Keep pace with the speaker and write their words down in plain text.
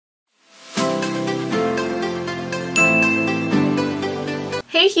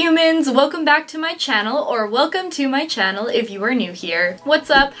Hey humans, welcome back to my channel, or welcome to my channel if you are new here. What's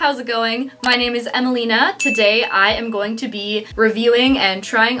up? How's it going? My name is Emilina. Today I am going to be reviewing and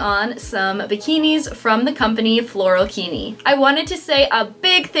trying on some bikinis from the company Floralkini. I wanted to say a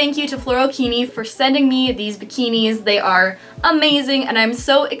big thank you to Floralkini for sending me these bikinis. They are amazing and I'm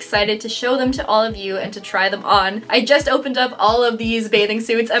so excited to show them to all of you and to try them on. I just opened up all of these bathing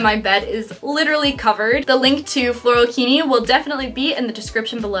suits and my bed is literally covered. The link to Floralkini will definitely be in the description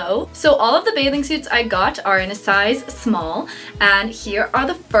below. So all of the bathing suits I got are in a size small, and here are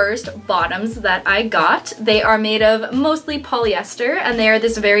the first bottoms that I got. They are made of mostly polyester and they are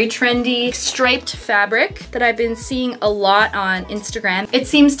this very trendy striped fabric that I've been seeing a lot on Instagram. It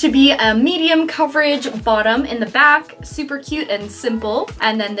seems to be a medium coverage bottom in the back, super cute and simple,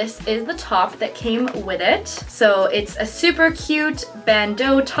 and then this is the top that came with it. So it's a super cute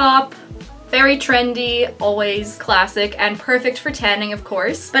bandeau top. Very trendy, always classic, and perfect for tanning, of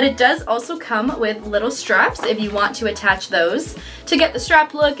course. But it does also come with little straps if you want to attach those. To get the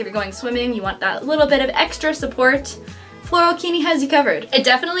strap look, if you're going swimming, you want that little bit of extra support. Floralkini has you covered. It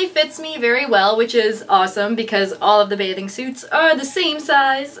definitely fits me very well, which is awesome because all of the bathing suits are the same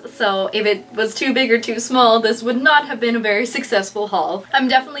size, so if it was too big or too small, this would not have been a very successful haul. I'm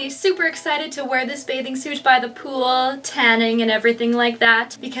definitely super excited to wear this bathing suit by the pool, tanning and everything like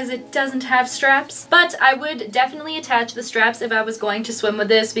that, because it doesn't have straps. But I would definitely attach the straps if I was going to swim with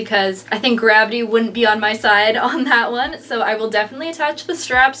this, because I think gravity wouldn't be on my side on that one, so I will definitely attach the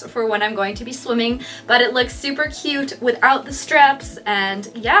straps for when I'm going to be swimming. But it looks super cute without the straps,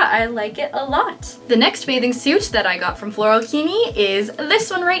 and yeah, I like it a lot. The next bathing suit that I got from Floralkini is this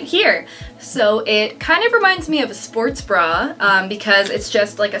one right here. So it kind of reminds me of a sports bra because it's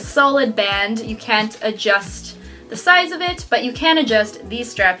just like a solid band. You can't adjust the size of it, but you can adjust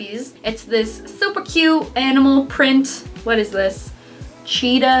these strappies. It's this super cute animal print. What is this?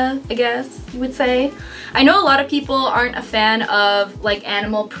 Cheetah, I guess you would say. I know a lot of people aren't a fan of like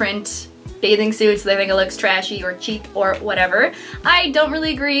animal print bathing suits. They think it looks trashy or cheap or whatever. I don't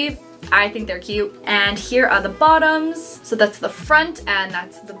really agree. I think they're cute. And here are the bottoms. So that's the front and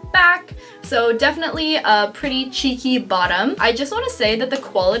that's the back. So definitely a pretty cheeky bottom. I just want to say that the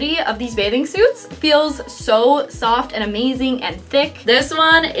quality of these bathing suits feels so soft and amazing and thick. This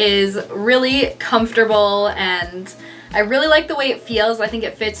one is really comfortable and I really like the way it feels. I think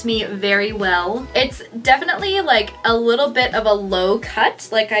it fits me very well. It's definitely like a little bit of a low cut.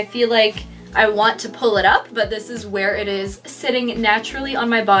 Like I feel like I want to pull it up, but this is where it is sitting naturally on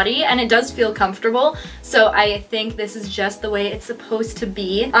my body and it does feel comfortable. So I think this is just the way it's supposed to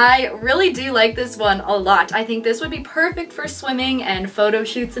be. I really do like this one a lot. I think this would be perfect for swimming and photo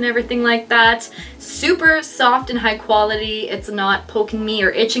shoots and everything like that. Super soft and high quality. It's not poking me or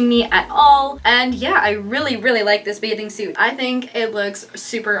itching me at all. And yeah, I really like this bathing suit. I think it looks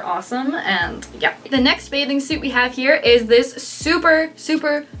super awesome, and yeah. The next bathing suit we have here is this super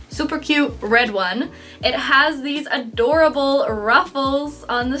cute red one. It has these adorable ruffles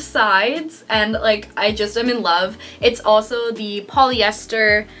on the sides and like I just am in love. It's also the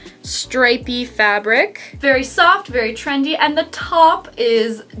polyester stripy fabric. Very soft, very trendy, and the top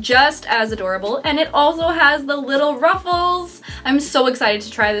is just as adorable, and it also has the little ruffles. I'm so excited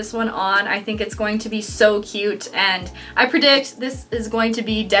to try this one on. I think it's going to be so cute, and I predict this is going to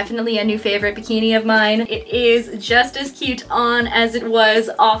be definitely a new favorite bikini of mine. It is just as cute on as it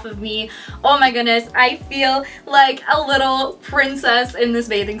was off of me. Oh my goodness, I feel like a little princess in this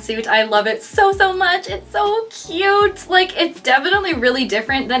bathing suit. I love it so much. It's so cute. Like, it's definitely really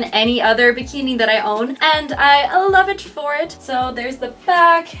different than any other bikini that I own, and I love it for it. So there's the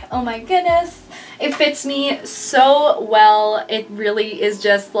back. Oh my goodness, it fits me so well. It really is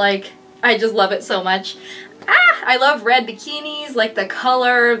just like, I just love it so much. I love red bikinis, like the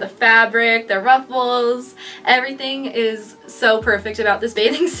color, the fabric, the ruffles, everything is so perfect about this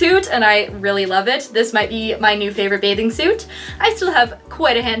bathing suit and I really love it. This might be my new favorite bathing suit. I still have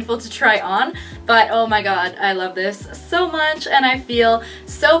quite a handful to try on, but oh my god, I love this so much and I feel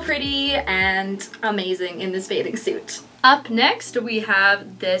so pretty and amazing in this bathing suit. Up next, we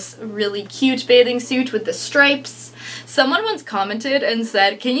have this really cute bathing suit with the stripes. Someone once commented and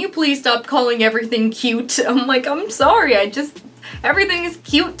said, "Can you please stop calling everything cute?" I'm like, I'm sorry, everything is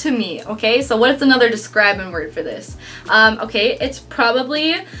cute to me, okay? So what is another describing word for this? Okay, it's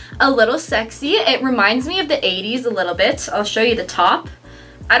probably a little sexy. It reminds me of the 80s a little bit. I'll show you the top.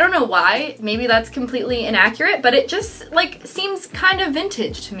 I don't know why, maybe that's completely inaccurate, but it just like seems kind of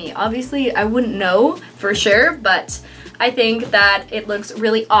vintage to me. Obviously, I wouldn't know for sure, but I think that it looks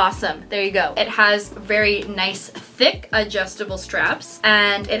really awesome. There you go. It has very nice, thick, adjustable straps,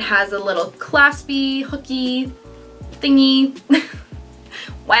 and it has a little claspy, hooky thingy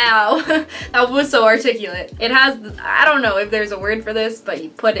Wow, that was so articulate. It has, I don't know if there's a word for this, but you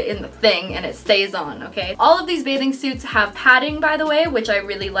put it in the thing and it stays on, okay? All of these bathing suits have padding, by the way, which I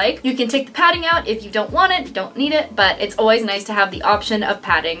really like. You can take the padding out if you don't want it, don't need it, but it's always nice to have the option of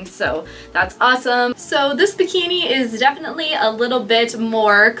padding, so that's awesome. So this bikini is definitely a little bit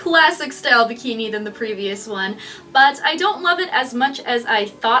more classic style bikini than the previous one, but I don't love it as much as I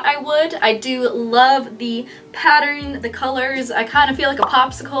thought I would. I do love the pattern, the colors. I kind of feel like a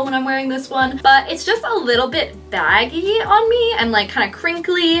popsicle when I'm wearing this one, but it's just a little bit baggy on me and like kind of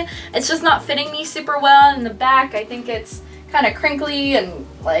crinkly. It's just not fitting me super well. In the back, I think it's kind of crinkly and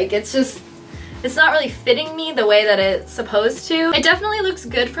like it's not really fitting me the way that it's supposed to. It definitely looks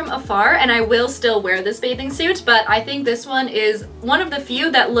good from afar and I will still wear this bathing suit, but I think this one is one of the few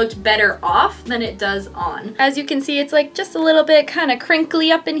that looked better off than it does on. As you can see, it's like just a little bit kind of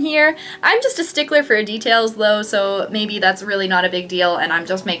crinkly up in here. I'm just a stickler for details though, so maybe that's really not a big deal and I'm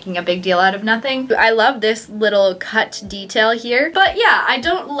just making a big deal out of nothing. I love this little cut detail here, but yeah, I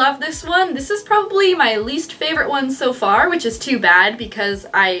don't love this one. This is probably my least favorite one so far, which is too bad because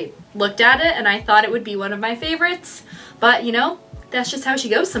I looked at it and I thought it would be one of my favorites, but you know, that's just how she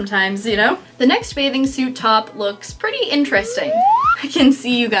goes sometimes, you know? The next bathing suit top looks pretty interesting. I can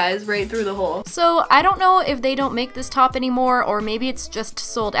see you guys right through the hole. So I don't know if they don't make this top anymore or maybe it's just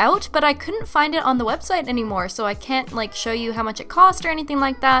sold out, but I couldn't find it on the website anymore, so I can't like show you how much it cost or anything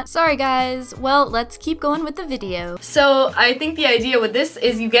like that. Sorry guys. Well, let's keep going with the video. So I think the idea with this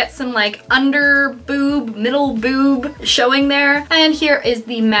is you get some like under boob, middle boob showing there. And here is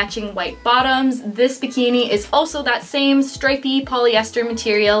the matching white bottoms. This bikini is also that same stripy polyester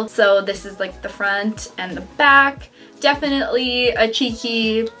material. So this is like the front and the back. Definitely a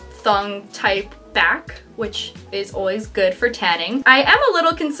cheeky thong type back, which is always good for tanning. I am a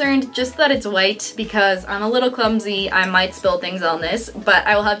little concerned just that it's white because I'm a little clumsy. I might spill things on this, but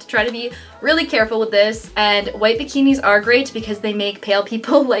I will have to try to be really careful with this. And white bikinis are great because they make pale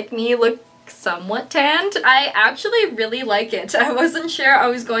people like me look somewhat tanned. I actually really like it. I wasn't sure I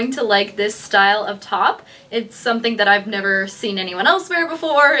was going to like this style of top. It's something that I've never seen anyone else wear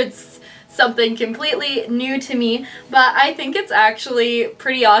before. It's something completely new to me, but I think it's actually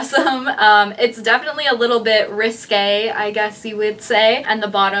pretty awesome. It's definitely a little bit risque, I guess you would say, and the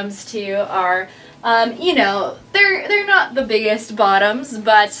bottoms too are you know, they're not the biggest bottoms,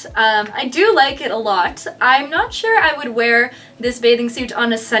 but I do like it a lot. I'm not sure I would wear this bathing suit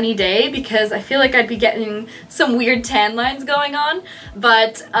on a sunny day because I feel like I'd be getting some weird tan lines going on,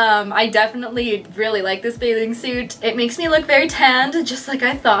 but I definitely really like this bathing suit. It makes me look very tanned, just like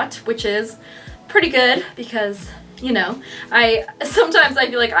I thought, which is pretty good because, you know, sometimes I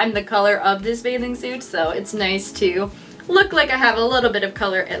feel like I'm the color of this bathing suit, so it's nice to look like I have a little bit of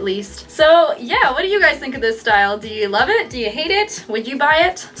color at least. So yeah, what do you guys think of this style? Do you love it? Do you hate it? Would you buy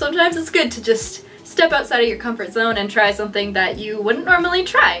it? Sometimes it's good to just step outside of your comfort zone and try something that you wouldn't normally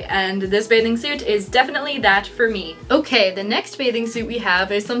try, and this bathing suit is definitely that for me. Okay, the next bathing suit we have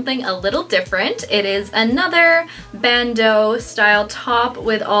is something a little different. It is another bandeau style top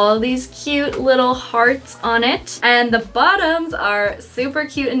with all these cute little hearts on it, and the bottoms are super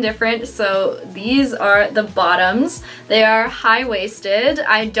cute and different. So these are the bottoms. They are high-waisted.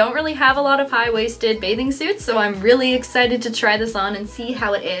 I don't really have a lot of high-waisted bathing suits, so I'm really excited to try this on and see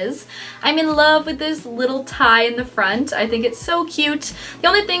how it is. I'm in love with this little tie in the front. I think it's so cute. The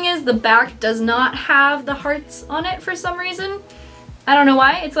only thing is the back does not have the hearts on it for some reason. I don't know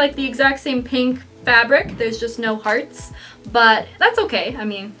why. It's like the exact same pink fabric. There's just no hearts, but that's okay. I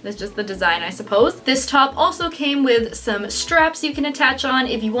mean, that's just the design, I suppose. This top also came with some straps you can attach on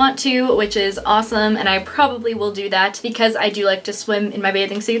if you want to, which is awesome, and I probably will do that because I do like to swim in my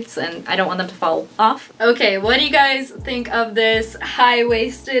bathing suits and I don't want them to fall off. Okay, what do you guys think of this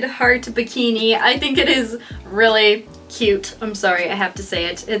high-waisted heart bikini? I think it is really cute. I'm sorry, I have to say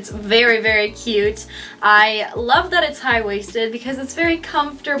it. It's very, very cute. I love that it's high-waisted because it's very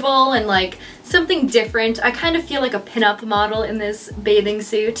comfortable and like something different. I kind of feel like a pinup model in this bathing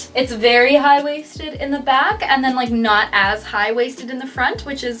suit. It's very high-waisted in the back and then like not as high-waisted in the front,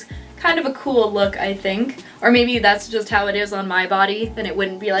 which is kind of a cool look, I think. Or maybe that's just how it is on my body, then it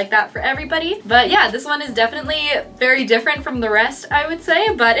wouldn't be like that for everybody. But yeah, this one is definitely very different from the rest, I would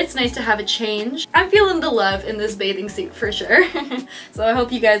say, but it's nice to have a change. I'm feeling the love in this bathing suit for sure. So I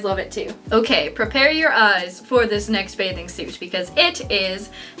hope you guys love it too. Okay, prepare your eyes for this next bathing suit because it is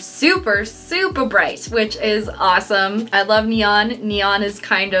super, super bright, which is awesome. I love neon. Neon is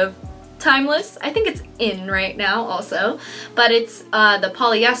kind of timeless. I think it's in right now also, but it's the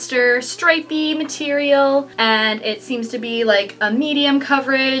polyester stripy material and it seems to be like a medium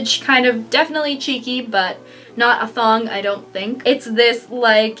coverage, kind of definitely cheeky, but not a thong, I don't think. It's this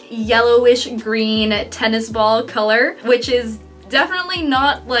like yellowish green tennis ball color, which is definitely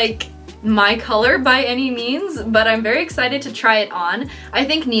not like my color by any means, but I'm very excited to try it on. I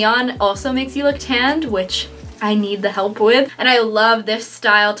think neon also makes you look tanned, which I need the help with. And I love this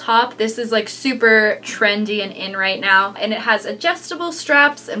style top. This is like super trendy and in right now. And it has adjustable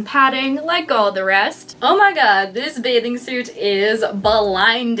straps and padding like all the rest. Oh my god, this bathing suit is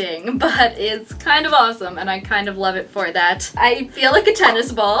blinding, but it's kind of awesome and I kind of love it for that. I feel like a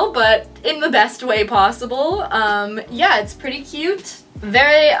tennis ball, but in the best way possible. Yeah, it's pretty cute.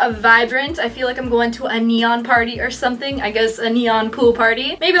 Very vibrant. I feel like I'm going to a neon party or something. I guess a neon pool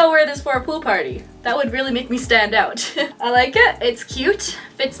party. Maybe I'll wear this for a pool party. That would really make me stand out. I like it. It's cute.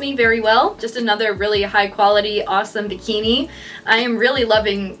 Fits me very well. Just another really high quality, awesome bikini. I am really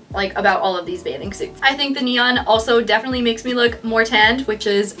loving like about all of these bathing suits. I think the neon also definitely makes me look more tanned, which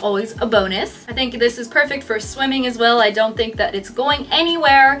is always a bonus. I think this is perfect for swimming as well. I don't think that it's going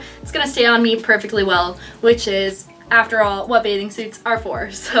anywhere. It's gonna stay on me perfectly well, which is, after all, what bathing suits are for,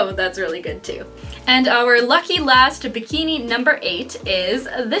 so that's really good too. And our lucky last bikini number 8 is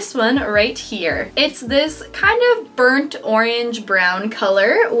this one right here. It's this kind of burnt orange brown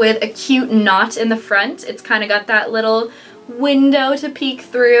color with a cute knot in the front. It's kind of got that little window to peek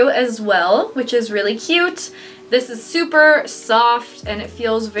through as well, which is really cute. This is super soft and it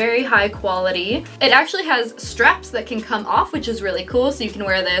feels very high quality. It actually has straps that can come off, which is really cool, so you can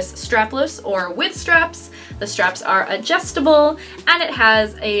wear this strapless or with straps. The straps are adjustable and it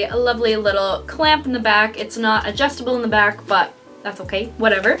has a lovely little clamp in the back. It's not adjustable in the back, but that's okay,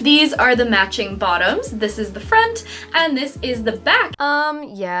 whatever. These are the matching bottoms. This is the front and this is the back.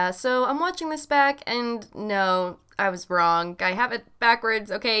 Yeah, so I'm watching this back and no, I was wrong. I have it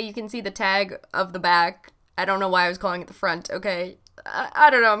backwards. Okay, you can see the tag of the back. I don't know why I was calling it the front, okay? I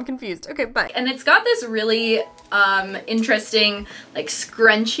don't know, I'm confused. Okay, bye. And it's got this really interesting like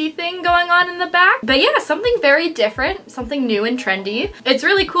scrunchy thing going on in the back. But yeah, something very different, something new and trendy. It's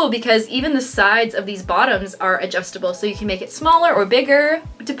really cool because even the sides of these bottoms are adjustable, so you can make it smaller or bigger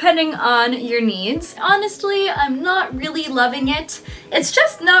depending on your needs. Honestly, I'm not really loving it. It's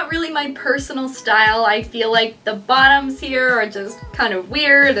just not really my personal style. I feel like the bottoms here are just kind of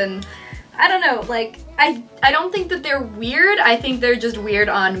weird and I don't know, like, I don't think that they're weird. I think they're just weird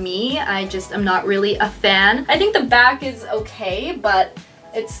on me. I just am not really a fan. I think the back is okay, but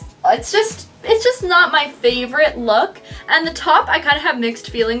it's just not my favorite look. And the top I kind of have mixed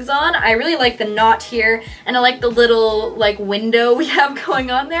feelings on. I really like the knot here and I like the little like window we have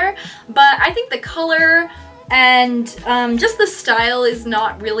going on there. But I think the color and just the style is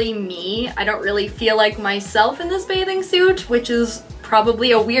not really me. I don't really feel like myself in this bathing suit, which is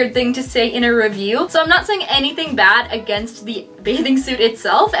probably a weird thing to say in a review. So I'm not saying anything bad against the bathing suit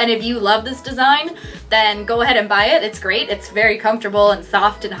itself, and if you love this design, then go ahead and buy it. It's great. It's very comfortable and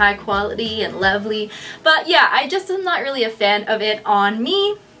soft and high quality and lovely. But yeah, I just am not really a fan of it on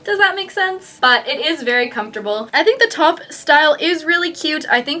me. Does that make sense? But it is very comfortable. I think the top style is really cute.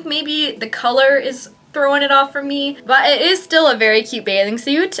 I think maybe the color is throwing it off for me, but it is still a very cute bathing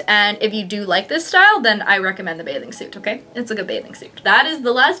suit, and if you do like this style, then I recommend the bathing suit, okay? It's a good bathing suit. That is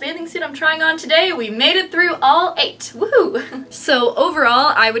the last bathing suit I'm trying on today. We made it through all 8. Woohoo! So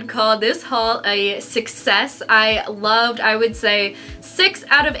overall, I would call this haul a success. I would say 6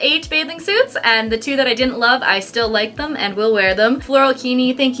 out of 8 bathing suits, and the 2 that I didn't love, I still like them and will wear them.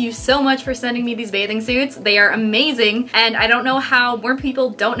 Floralkini, thank you so much for sending me these bathing suits. They are amazing, and I don't know how more people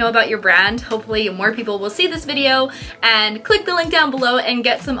don't know about your brand. Hopefully more people will see this video and click the link down below and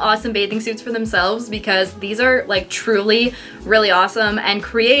get some awesome bathing suits for themselves, because these are like truly really awesome and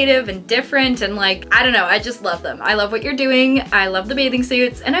creative and different, and like, I don't know, I just love them. I love what you're doing. I love the bathing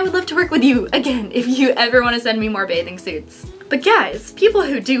suits, and I would love to work with you again if you ever want to send me more bathing suits. But guys, people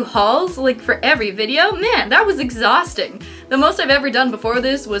who do hauls like for every video, man, that was exhausting. The most I've ever done before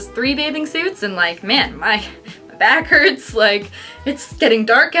this was 3 bathing suits, and like, man, my back hurts, like it's getting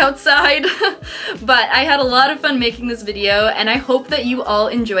dark outside. But I had a lot of fun making this video, and I hope that you all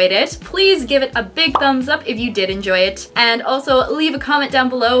enjoyed it. Please give it a big thumbs up if you did enjoy it, and also leave a comment down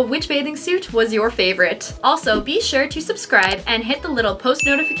below which bathing suit was your favorite. Also, be sure to subscribe and hit the little post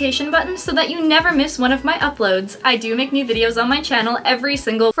notification button so that you never miss one of my uploads. I do make new videos on my channel every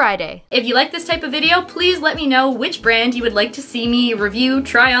single Friday. If you like this type of video, please let me know which brand you would like to see me review,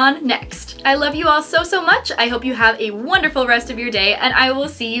 try on next. I love you all so, so much. I hope you have a wonderful rest of your day, and I will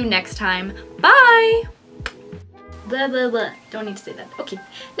see you next time. Bye! Blah, blah, blah. Don't need to say that. Okay.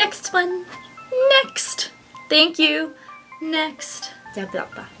 Next one. Next. Thank you. Next. Blah, blah,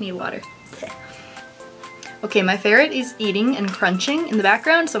 blah. Need water. Okay, my ferret is eating and crunching in the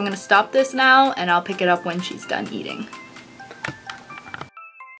background, so I'm gonna stop this now and I'll pick it up when she's done eating.